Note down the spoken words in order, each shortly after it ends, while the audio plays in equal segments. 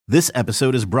This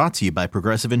episode is brought to you by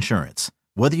Progressive Insurance.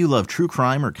 Whether you love true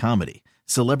crime or comedy,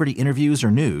 celebrity interviews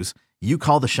or news, you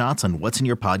call the shots on what's in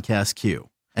your podcast queue.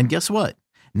 And guess what?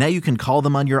 Now you can call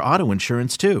them on your auto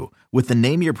insurance too with the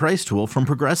Name Your Price tool from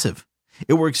Progressive.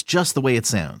 It works just the way it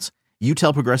sounds. You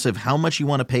tell Progressive how much you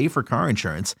want to pay for car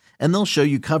insurance, and they'll show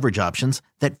you coverage options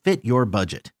that fit your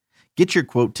budget. Get your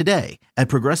quote today at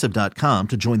Progressive.com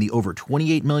to join the over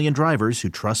 28 million drivers who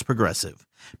trust Progressive.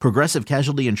 Progressive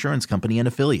Casualty Insurance Company and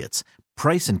Affiliates.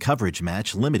 Price and coverage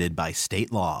match limited by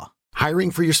state law. Hiring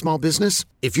for your small business?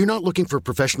 If you're not looking for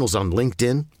professionals on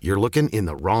LinkedIn, you're looking in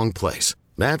the wrong place.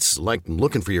 That's like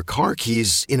looking for your car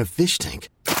keys in a fish tank.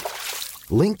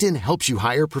 LinkedIn helps you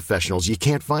hire professionals you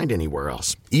can't find anywhere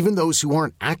else, even those who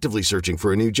aren't actively searching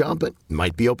for a new job but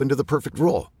might be open to the perfect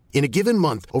role. In a given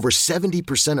month, over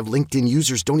 70% of LinkedIn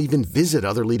users don't even visit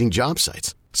other leading job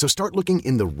sites. So start looking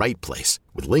in the right place.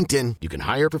 With LinkedIn, you can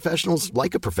hire professionals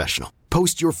like a professional.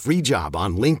 Post your free job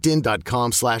on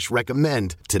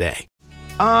linkedin.com/recommend today.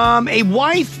 A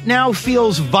wife now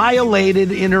feels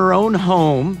violated in her own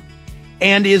home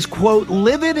and is, quote,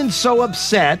 livid and so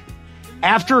upset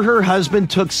after her husband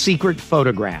took secret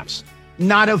photographs.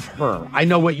 Not of her. I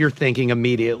know what you're thinking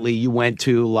immediately. You went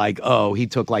to like, oh, he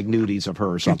took like nudies of her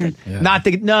or something. Yeah. Not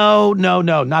the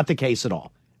not the case at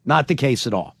all. Not the case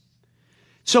at all.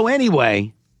 So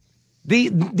anyway,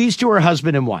 these two are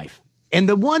husband and wife. And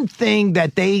the one thing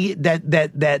that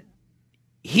that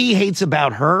he hates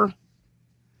about her,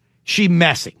 she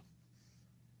messy.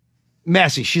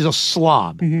 Messy. She's a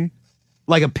slob.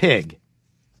 Like a pig.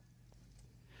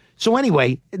 So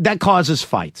anyway, that causes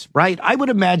fights, right? I would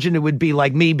imagine it would be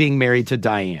like me being married to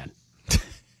Diane.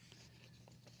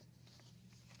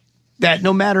 That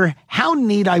no matter how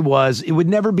neat I was, it would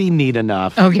never be neat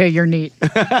enough. Okay, you're neat.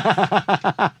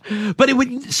 But it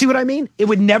would, see what I mean? It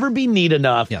would never be neat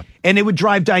enough, Yeah. And it would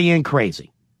drive Diane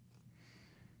crazy.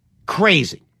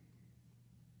 Crazy.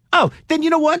 Oh, then you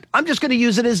know what? I'm just going to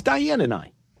use it as Diane and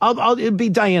I. It'd be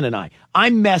Diane and I.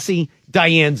 I'm messy,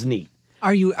 Diane's neat.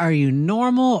 Are you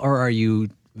normal or are you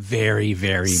very,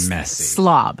 very messy?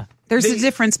 Slob. There's a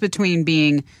difference between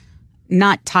being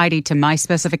not tidy to my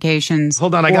specifications.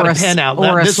 Hold on, I got a pen out.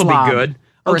 This will be good.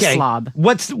 Or Okay. a slob.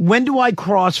 When do I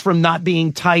cross from not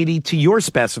being tidy to your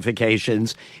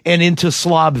specifications and into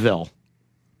slobville?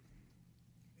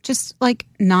 Just like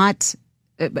not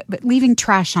but leaving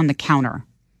trash on the counter.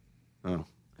 Oh.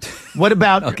 What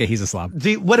about Okay, he's a slob.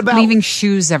 what about Leaving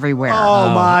shoes everywhere. Oh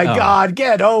my God,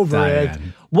 get over Diane. it.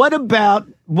 What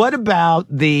about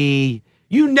the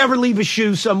you never leave a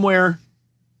shoe somewhere?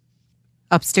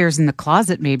 Upstairs in the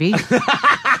closet, maybe.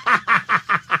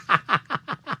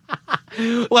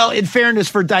 Well, in fairness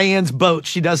for Diane's boat,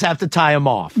 she does have to tie them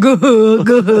off.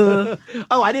 Go.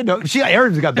 Oh, I didn't know.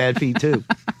 Erin's got bad feet too.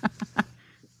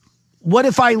 What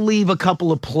if I leave a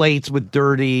couple of plates with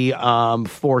dirty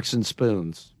forks and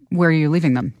spoons? Where are you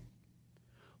leaving them?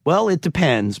 Well, it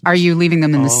depends. Are you leaving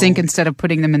them in the sink instead of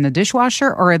putting them in the dishwasher,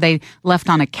 or are they left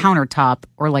on a countertop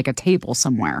or like a table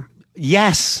somewhere?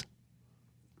 Yes.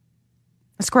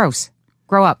 That's gross.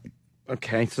 Grow up.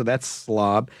 Okay, so that's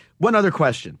slob. One other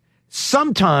question.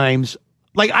 Sometimes,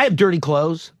 like I have dirty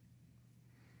clothes.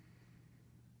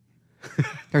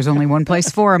 There's only one place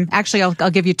for them. Actually,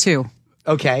 I'll give you two.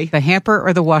 Okay. The hamper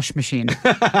or the wash machine.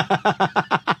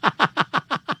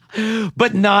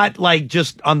 But not like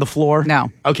just on the floor? No.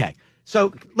 Okay.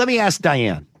 So let me ask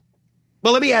Diane.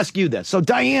 Well, let me ask you this. So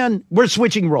Diane, we're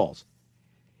switching roles.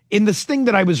 In this thing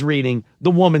that I was reading,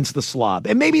 the woman's the slob.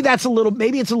 And maybe it's a little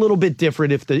bit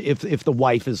different if the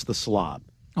wife is the slob.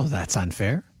 Oh, that's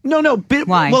unfair. No.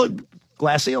 Why? Well,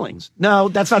 glass ceilings. No,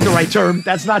 that's not the right term.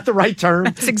 That's not the right term.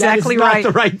 That's exactly that is right.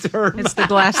 not the right term. It's the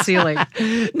glass ceiling.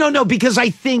 No, because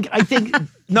I think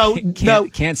no.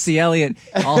 Can't see Elliot.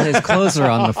 All his clothes are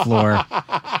on the floor, but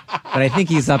I think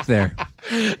he's up there.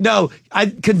 No,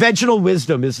 conventional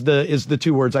wisdom is the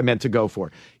two words I meant to go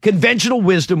for. Conventional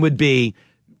wisdom would be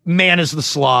man is the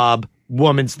slob,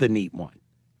 woman's the neat one.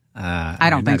 I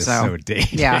don't think that is so. so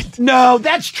dated. Yeah. No,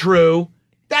 that's true.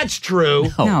 That's true.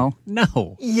 No.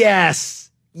 Yes.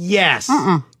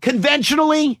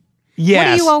 Conventionally, yes.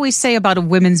 What do you always say about a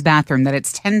women's bathroom? That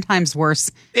it's 10 times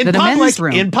worse than a men's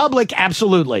room? In public,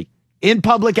 absolutely. In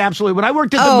public, absolutely. When I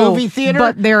worked at the movie theater,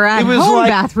 but their at-home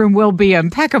bathroom will be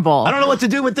impeccable. I don't know what to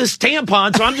do with this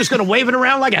tampon, so I'm just going to wave it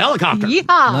around like a helicopter.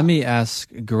 Yeah. Let me ask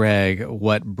Greg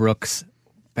what Brooke's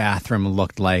bathroom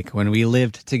looked like when we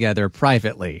lived together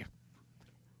privately.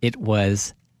 It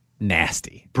was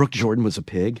nasty. Brooke Jordan was a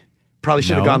pig. Probably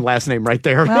should have No. gone last name right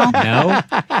there. Well, No.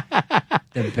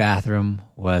 The bathroom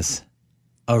was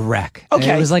a wreck.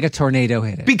 Okay. It was like a tornado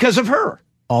hit it Because of her.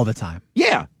 all the time.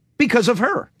 Yeah, because of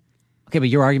her. Okay, but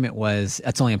your argument was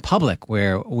that's only in public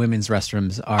where women's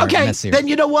restrooms are messier. Then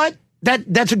you know what?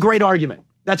 That's a great argument.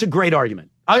 That's a great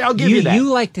argument. I'll give you that. You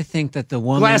like to think that the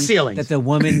woman Glass ceilings. that the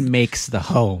woman makes the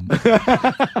home.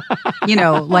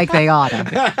 Like they ought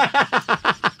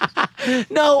to.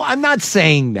 No, I'm not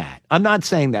saying that.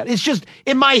 It's just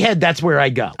in my head, that's where I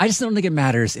go. I just don't think it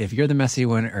matters if you're the messy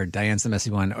one or Diane's the messy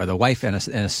one or the wife and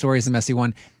a story's the messy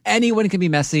one. Anyone can be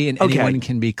messy and anyone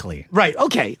can be clean. Right.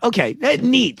 Okay.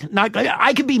 Neat.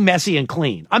 I can be messy and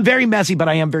clean. I'm very messy, but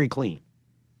I am very clean.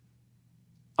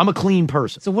 I'm a clean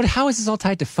person. So how is this all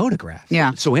tied to photographs?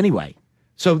 Yeah. So anyway,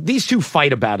 these two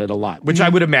fight about it a lot, which I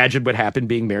would imagine would happen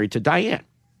being married to Diane.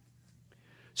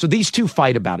 So these two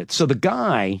fight about it. So the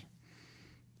guy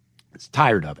is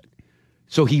tired of it.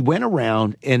 So he went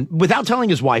around and without telling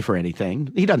his wife or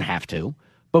anything, he doesn't have to,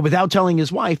 but without telling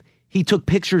his wife, he took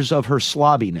pictures of her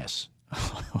slobbiness.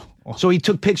 So he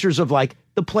took pictures of like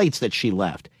the plates that she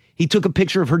left. He took a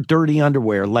picture of her dirty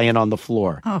underwear laying on the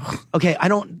floor. Oh. Okay, I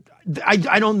don't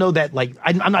know that, like,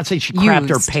 I'm not saying she crapped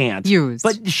her pants.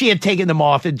 But she had taken them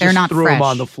off and just threw them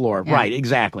on the floor. Yeah. Right,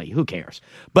 exactly. Who cares?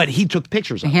 But he took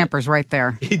pictures of it. The hamper's right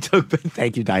there.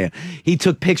 Thank you, Diane. He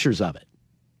took pictures of it.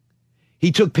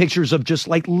 He took pictures of just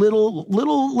like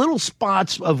little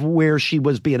spots of where she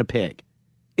was being a pig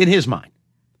in his mind.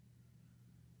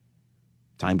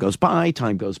 Time goes by.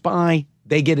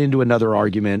 They get into another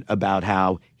argument about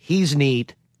how he's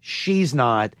neat, she's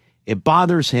not. It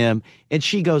bothers him. And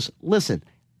she goes, listen,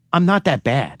 I'm not that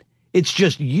bad. It's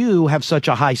just you have such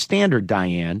a high standard,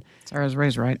 Diane. Sarah's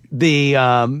raised right.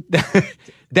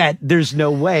 That there's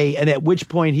no way. And at which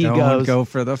point he goes, go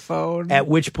for the phone. At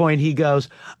which point he goes,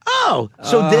 oh,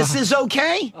 so this is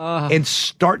okay? And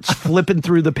starts flipping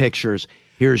through the pictures.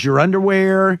 Here's your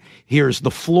underwear. Here's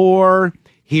the floor.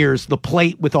 Here's the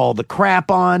plate with all the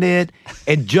crap on it.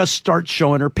 And just starts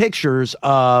showing her pictures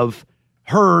of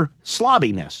her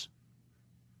slobbiness.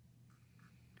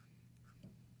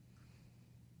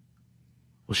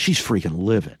 Well, she's freaking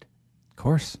livid. Of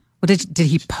course. Well, did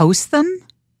he post them?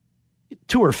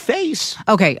 To her face.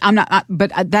 Okay, I'm not,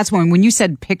 but that's when you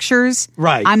said pictures,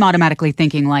 right? I'm automatically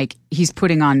thinking like he's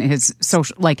putting on his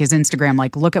social, like his Instagram,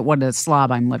 like look at what a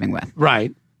slob I'm living with.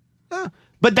 Right.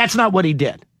 But that's not what he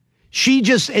did. She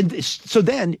just, and so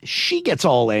then she gets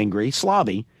all angry,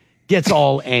 Slobby gets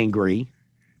all angry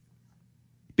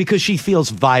because she feels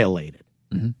violated.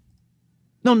 Mm-hmm.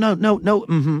 No.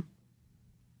 Mm-hmm.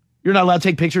 You're not allowed to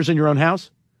take pictures in your own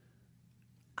house?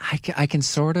 I can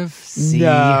sort of see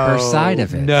her side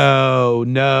of it. No.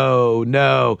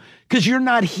 Because you're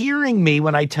not hearing me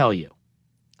when I tell you.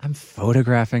 I'm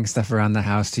photographing stuff around the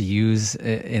house to use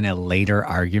in a later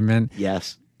argument.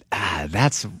 Yes.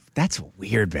 That's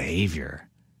weird behavior.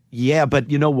 Yeah,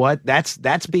 but you know what?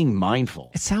 That's being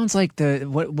mindful. It sounds like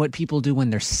what people do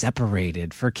when they're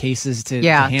separated for cases to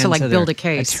like build a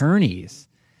case. Attorneys.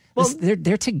 Well,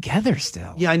 they're together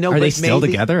still. Yeah, I know. Are they still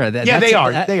together? Yeah, they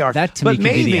are. They are. That to me could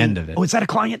be the end of it. Oh, is that a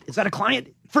client?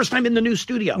 First time in the new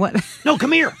studio. What? No,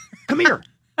 come here.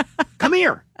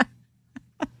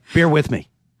 Bear with me.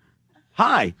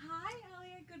 Hi. Hi,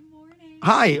 Elliot. Good morning.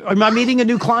 Hi. Am I meeting a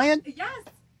new client? Yes.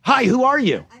 Hi. Who are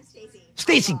you? I'm Stacy.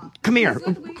 Stacy, come here.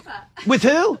 With WEPA. With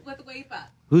who? With WEPA.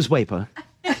 Who's WEPA?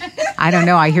 I don't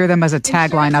know. I hear them as a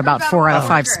tagline about 4 out of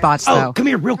 5 spots, though. Oh, come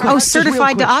here, real quick. Oh,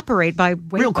 certified to operate by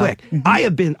WEPA. Real quick. Mm-hmm. I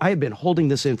have been holding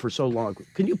this in for so long.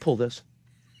 Can you pull this?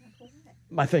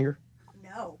 My finger?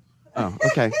 No. Oh,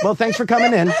 okay. Well, thanks for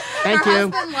coming in. Thank you. Her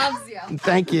husband loves you.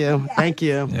 Thank you. Thank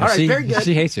you. Yeah, all right, very good.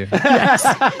 She hates you. Yes.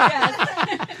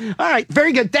 All right,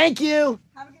 very good. Thank you.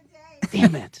 Have a good day.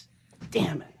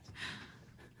 Damn it.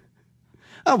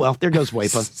 Oh, well, there goes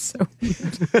WEPA. So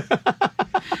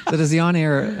does the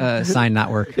on-air sign not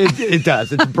work? It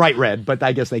does. It's bright red, but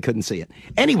I guess they couldn't see it.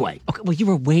 Anyway. Okay, well, you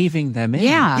were waving them in.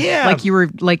 Yeah. Like you were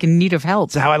like in need of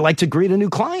help. That's how I like to greet a new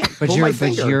client. But you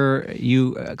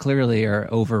clearly are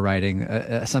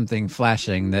overriding something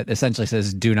flashing that essentially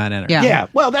says "Do not enter." Yeah.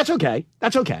 Well, that's okay.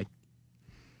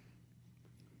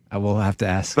 I will have to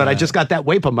ask. But I just got that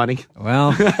WEPA money.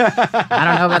 Well, I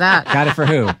don't know about that. Got it for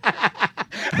who?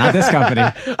 Not this company.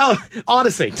 Oh,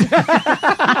 Odyssey.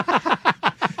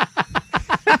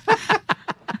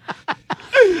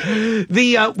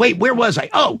 Wait, where was I?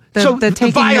 Oh, the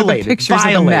taking violated, of the pictures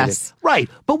of the mess. Right.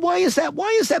 But why is that? Why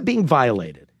is that being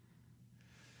violated?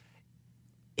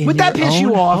 Would that piss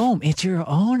you off? Home. It's your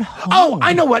own home. Oh,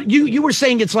 I know what you were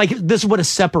saying. It's like this is what a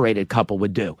separated couple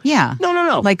would do. Yeah.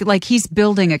 No. Like he's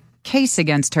building a case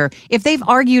against her. If they've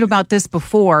argued about this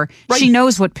before, right. She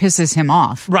knows what pisses him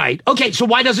off. Right. Okay. So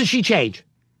why doesn't she change?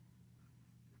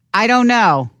 I don't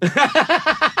know.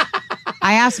 I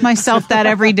ask myself that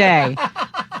every day.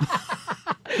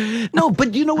 No,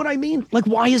 but you know what I mean? Like,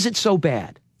 why is it so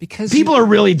bad? Because people are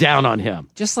really down on him.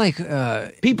 Just like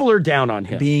people are down on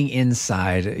him. Being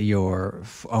inside your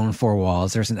own four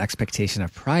walls, there's an expectation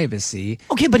of privacy.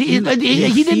 Okay, but he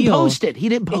didn't post it. He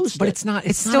didn't post it. But it's not.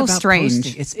 It's still about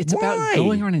strange. Posting. It's about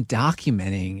going around and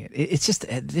documenting it. It's just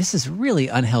this is really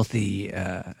unhealthy.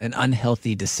 An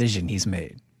unhealthy decision he's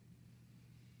made.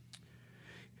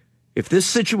 If this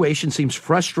situation seems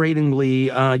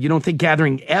frustratingly, you don't think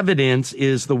gathering evidence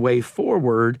is the way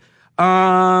forward.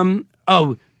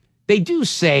 They do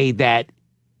say that.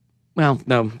 Well,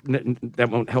 no, that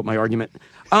won't help my argument.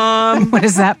 What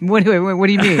is that? What do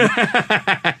you mean?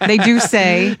 They do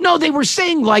say. No, they were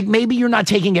saying like maybe you're not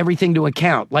taking everything into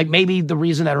account. Like maybe the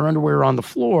reason that her underwear are on the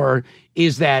floor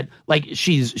is that like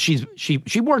she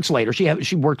works later.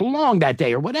 She worked long that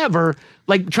day or whatever.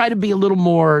 Like try to be a little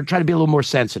more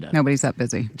sensitive. Nobody's that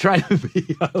busy. Try to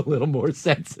be a little more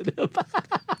sensitive.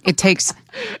 It takes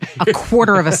a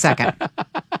quarter of a second.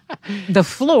 The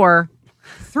floor,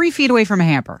 3 feet away from a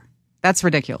hamper. That's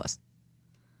ridiculous.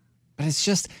 But it's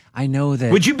just, I know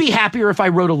that. Would you be happier if I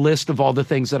wrote a list of all the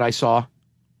things that I saw?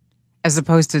 As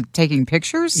opposed to taking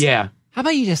pictures? Yeah. How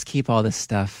about you just keep all this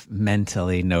stuff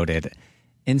mentally noted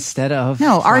instead of.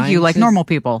 No, argue like normal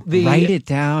people. Write it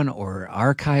down or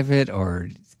archive it or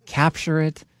capture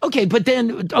it. Okay, but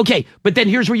then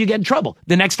here's where you get in trouble.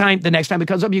 The next time it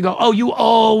comes up, you go, oh, you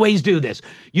always do this.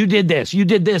 You did this.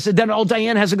 And then all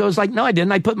Diane has to go is like, no, I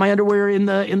didn't. I put my underwear in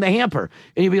the hamper.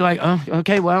 And you'd be like, oh,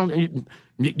 okay, well,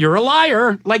 you're a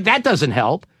liar. Like that doesn't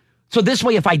help. So this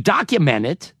way, if I document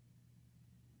it.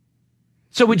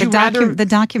 So would you rather the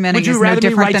documenting is no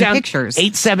different than pictures?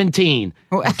 8/17,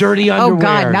 dirty underwear. Oh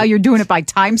God! Now you're doing it by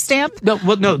timestamp. No,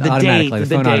 well, no, the automatically. day,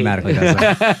 The phone day. automatically does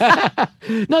that.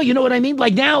 No, you know what I mean.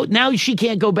 Like now she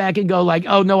can't go back and go like,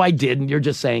 oh no, I didn't. You're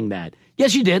just saying that.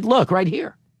 Yes, you did. Look right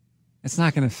here. It's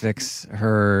not going to fix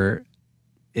her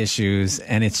issues,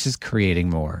 and it's just creating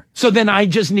more. So then I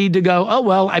just need to go. Oh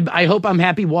well, I hope I'm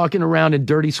happy walking around in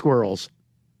dirty squirrels.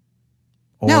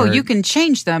 No, you can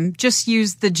change them. Just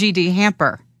use the GD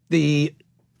hamper.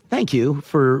 Thank you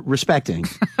for respecting.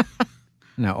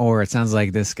 No, or it sounds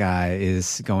like this guy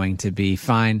is going to be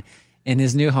fine in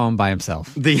his new home by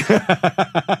himself. This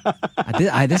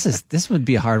would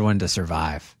be a hard one to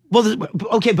survive. Well,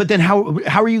 okay, but then how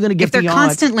are you going to get if they're beyond?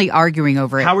 Constantly arguing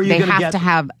over it? How are you they gonna have to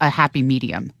have a happy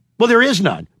medium. Well, there is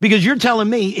none because you're telling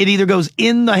me it either goes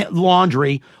in the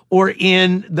laundry or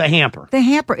in the hamper. The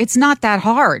hamper. It's not that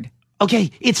hard.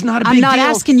 Okay, it's not a big deal. I'm not deal.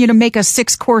 asking you to make a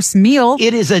 6-course meal.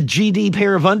 It is a GD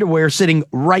pair of underwear sitting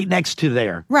right next to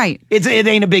there. Right. It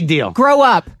ain't a big deal. Grow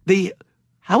up.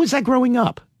 How is that growing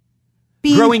up?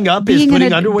 Growing up is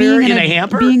putting underwear in a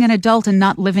hamper? Being an adult and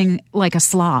not living like a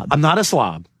slob. I'm not a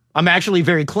slob. I'm actually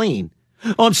very clean.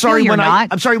 Oh, I'm sorry. No,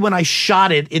 I'm sorry. When I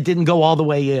shot it, it didn't go all the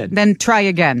way in. Then try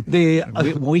again.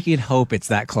 We can hope it's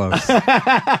that close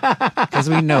because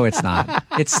we know it's not.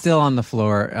 It's still on the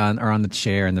floor or on the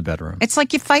chair in the bedroom. It's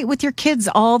like you fight with your kids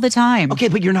all the time. Okay,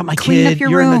 but you're not my Clean kid. up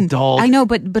your you're room. An adult. I know,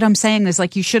 but I'm saying this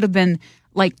like you should have been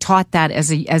like taught that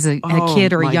as a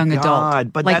kid or a young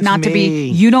adult. But like that's not me. to be.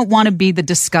 You don't want to be the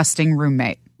disgusting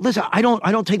roommate. Listen, I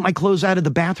don't take my clothes out of the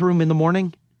bathroom in the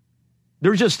morning.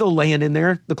 They're just still laying in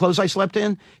there, the clothes I slept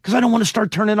in, because I don't want to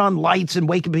start turning on lights and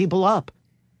waking people up.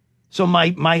 So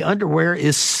my underwear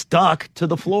is stuck to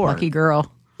the floor. Lucky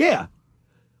girl. Yeah.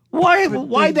 Why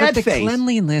that the face?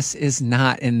 Cleanliness is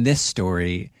not in this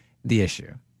story the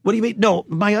issue. What do you mean? No,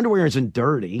 my underwear isn't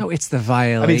dirty. No, it's the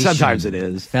violation. I mean, sometimes it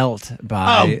is. Felt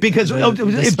by because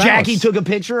the if spouse. Jackie took a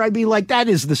picture, I'd be like, that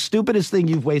is the stupidest thing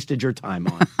you've wasted your time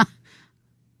on.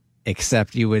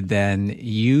 Except you would then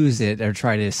use it or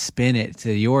try to spin it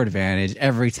to your advantage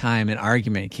every time an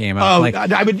argument came up. Oh,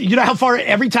 I would. You know how far?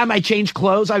 Every time I change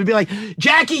clothes, I would be like,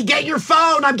 Jackie, get your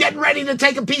phone. I'm getting ready to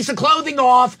take a piece of clothing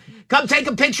off. Come take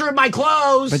a picture of my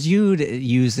clothes. But you'd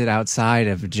use it outside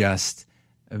of just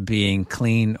being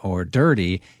clean or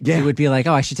dirty. Yeah. It would be like,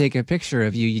 oh, I should take a picture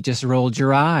of you. You just rolled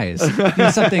your eyes.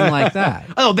 Do something like that.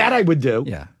 Oh, that I would do.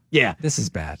 Yeah. Yeah. This is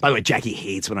bad. By the way, Jackie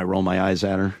hates when I roll my eyes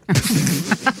at her.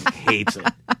 Hates it.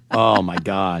 Oh, my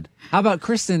God. How about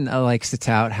Kristen likes to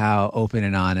tout how open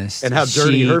and honest and how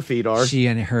dirty her feet are. She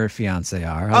and her fiance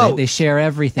are. Oh, they share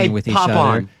everything with each other.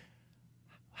 On.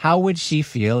 How would she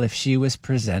feel if she was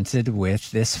presented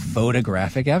with this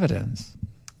photographic evidence?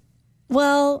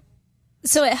 Well,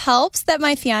 so it helps that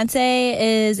my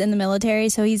fiance is in the military,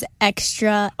 so he's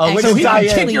extra. Oh, extra look at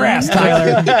Diane. clean. Kick your ass,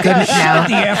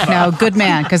 Tyler. Good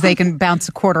man, because they can bounce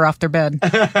a quarter off their bed.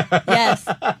 Yes.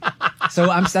 So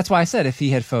that's why I said if he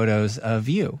had photos of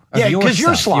you, of yeah, because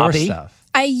you're sloppy. Your stuff.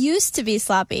 I used to be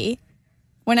sloppy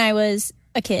when I was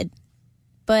a kid,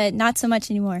 but not so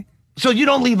much anymore. So you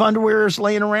don't leave underwears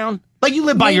laying around? Like you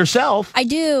live by yourself? I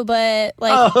do, but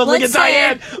like, Oh, look at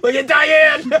Diane! Look at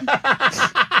Diane!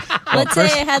 Let's say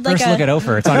I had like First, look at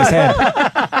Ofer. It's on his head.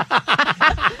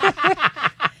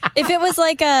 if it was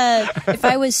like if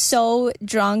I was so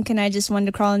drunk and I just wanted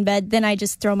to crawl in bed, then I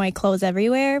just throw my clothes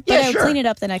everywhere. But Yeah, I would sure. clean it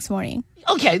up the next morning.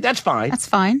 Okay, that's fine. That's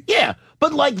fine. Yeah,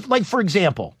 but like for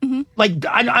example, like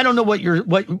I don't know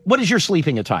what is your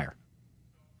sleeping attire?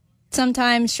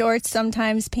 Sometimes shorts,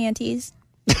 sometimes panties.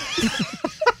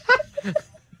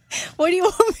 What do you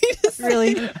want me to say?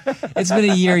 Really? It's been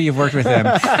a year you've worked with him.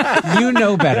 You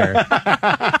know better.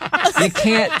 You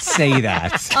can't say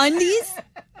that. Undies?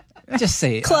 Just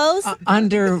say Clothes?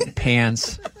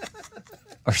 Underpants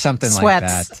or something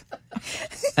Sweats.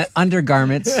 like that.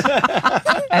 Undergarments.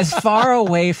 As far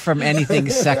away from anything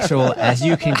sexual as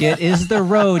you can get is the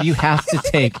road you have to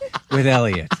take with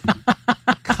Elliot.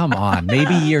 Come on.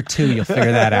 Maybe year 2 you'll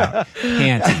figure that out.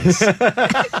 Panties.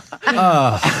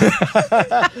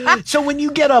 So when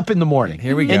you get up in the morning,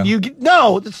 Here we go. And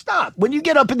no, stop. When you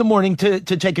get up in the morning to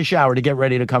take a shower to get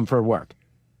ready to come for work,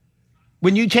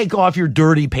 when you take off your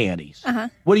dirty panties,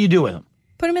 what do you do with them?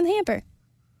 Put them in the hamper.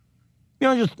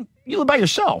 You live by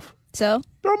yourself. So?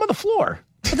 Throw them on the floor.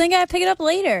 But then I gotta pick it up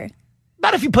later,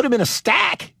 Not if you put them in a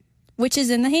stack. which is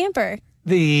in the hamper.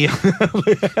 The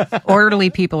Orderly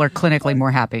people are clinically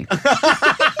more happy.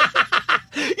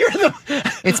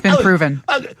 It's been proven.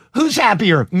 Who's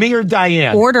happier, me or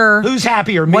Diane? Order. Who's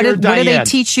happier, me What or do Diane? they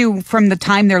teach you from the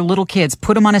time they're little kids?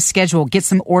 Put them on a schedule. Get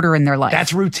some order in their life.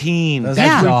 That's routine. Those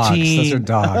That's are dogs. routine. Those are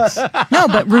dogs. no,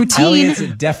 but routine. Elliot's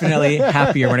definitely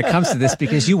happier when it comes to this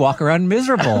because you walk around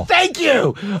miserable. Thank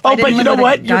you. I Oh, didn't but you live know with a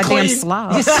what? You're Goddamn clean.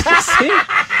 slob. See?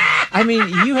 I mean,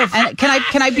 you have. And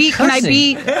can I be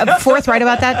forthright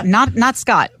about that? Not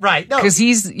Scott, Right, no. Because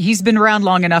he's been around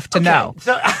long enough to know.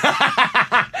 So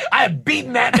I have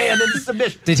beaten that man into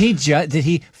submission. Did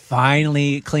he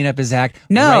finally clean up his act?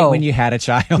 No. Right when you had a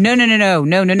child. No.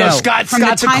 Scott's From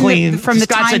the a time clean- from the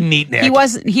Scott's a time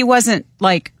neatnik. he wasn't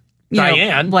like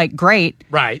Diane. like great,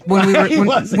 Right. When we were He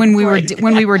wasn't when we great. were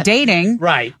when we were dating,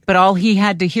 Right. But all he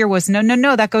had to hear was no,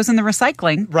 that goes in the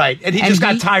recycling, Right. And he just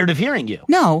got tired of hearing you.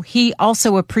 No, he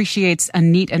also appreciates a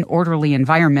neat and orderly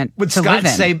environment Would to Scott live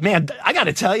in. say, man, I got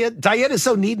to tell you, Diane is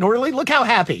so neat and orderly. Look how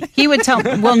happy. He would tell,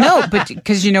 well, no, but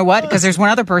because you know what? Because there's one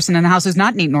other person in the house who's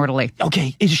not neat and orderly.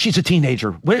 Okay, she's a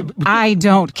teenager. I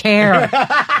don't care.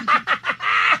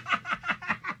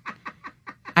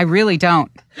 I really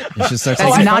don't. You should start That's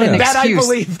taking not an photos. That I excuse.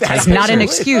 believe. That's not an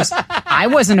excuse. I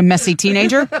wasn't a messy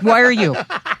teenager. Why are you?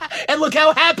 And look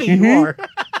how happy you are.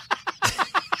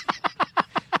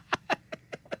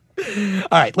 All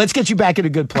right, let's get you back in a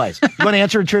good place. You want to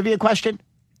answer a trivia question?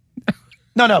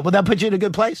 No. Will that put you in a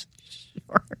good place?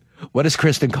 Sure. What does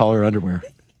Kristen call her underwear?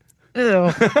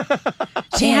 Ew.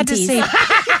 She had to Panties. say,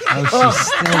 Oh, she's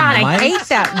still God, I might? hate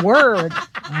that word.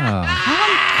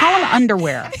 Call them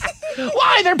underwear.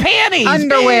 Why? They're panties.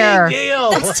 Underwear. Big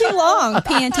deal. That's too long.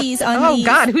 Panties, Oh, undies.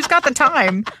 God, who's got the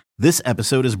time? This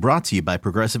episode is brought to you by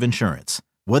Progressive Insurance.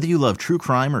 Whether you love true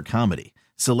crime or comedy,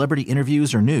 celebrity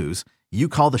interviews or news, you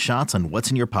call the shots on what's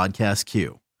in your podcast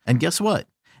queue. And guess what?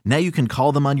 Now you can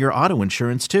call them on your auto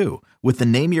insurance too with the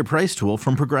Name Your Price tool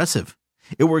from Progressive.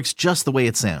 It works just the way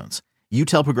it sounds. You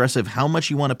tell Progressive how much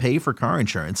you want to pay for car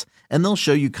insurance, and they'll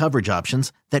show you coverage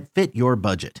options that fit your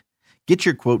budget. Get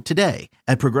your quote today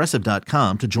at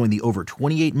Progressive.com to join the over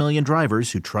 28 million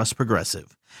drivers who trust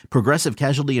Progressive. Progressive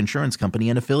Casualty Insurance Company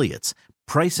and Affiliates.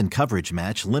 Price and coverage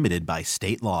match limited by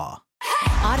state law.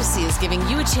 Odyssey is giving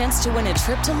you a chance to win a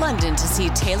trip to London to see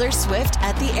Taylor Swift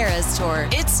at the Eras Tour.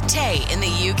 It's Tay in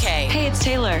the UK. Hey, it's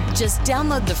Taylor. Just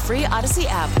download the free Odyssey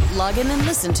app, log in and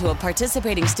listen to a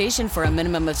participating station for a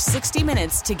minimum of 60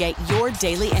 minutes to get your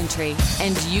daily entry.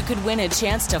 And you could win a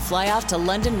chance to fly off to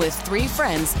London with 3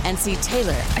 friends and see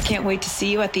Taylor. I can't wait to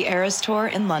see you at the Eras Tour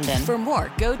in London. For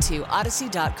more, go to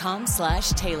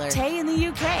odyssey.com/Taylor. Tay in the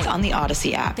UK. On the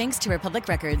Odyssey app. Thanks to Republic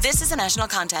Records. This is a national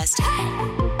contest.